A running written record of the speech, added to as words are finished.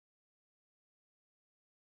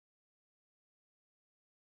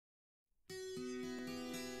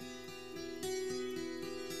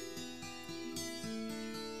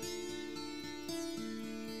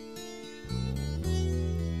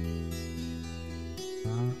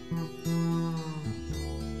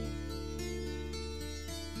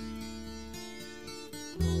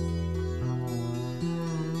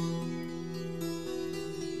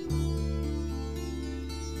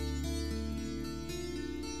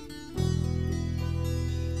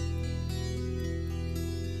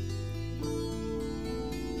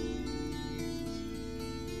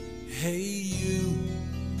Hey you,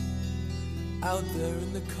 out there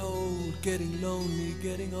in the cold, getting lonely,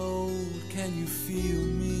 getting old, can you feel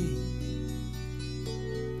me?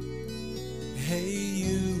 Hey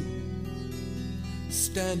you,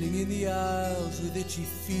 standing in the aisles with itchy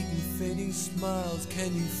feet and fading smiles,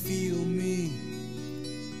 can you feel me?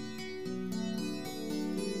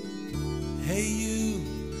 Hey you,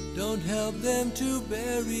 don't help them to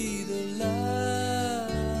bury the light.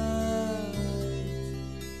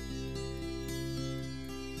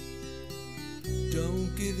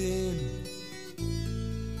 Don't give in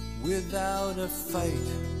without a fight.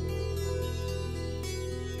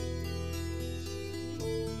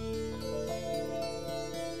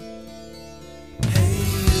 Hey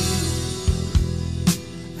you,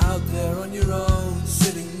 out there on your own,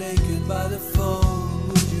 sitting naked by the phone,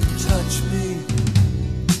 would you touch me?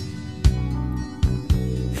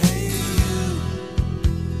 Hey you,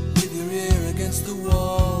 with your ear against the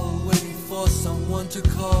wall, waiting for someone to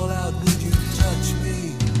call out, would you touch me?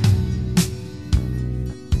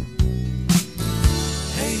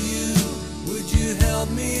 Hey you, would you help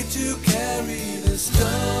me to carry the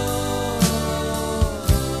stone?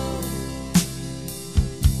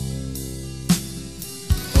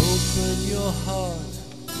 Open your heart,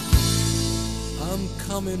 I'm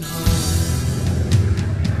coming home.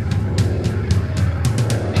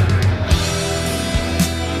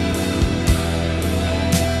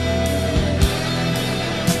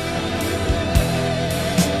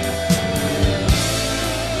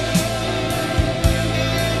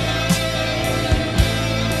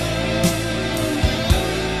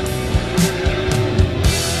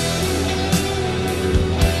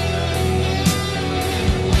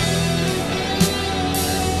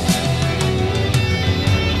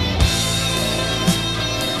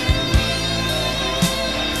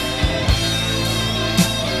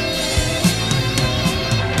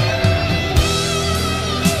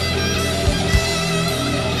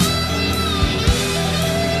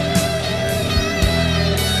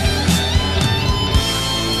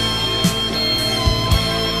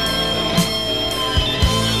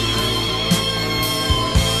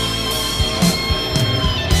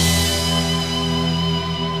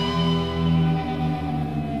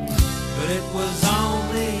 It was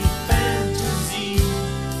only fantasy.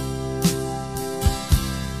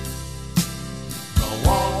 The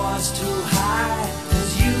wall was too high, as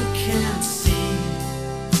you can see.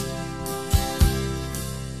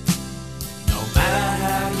 No matter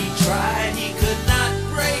how he tried, he could not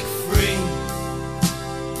break free.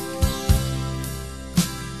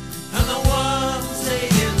 And the ones they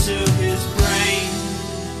into his brain.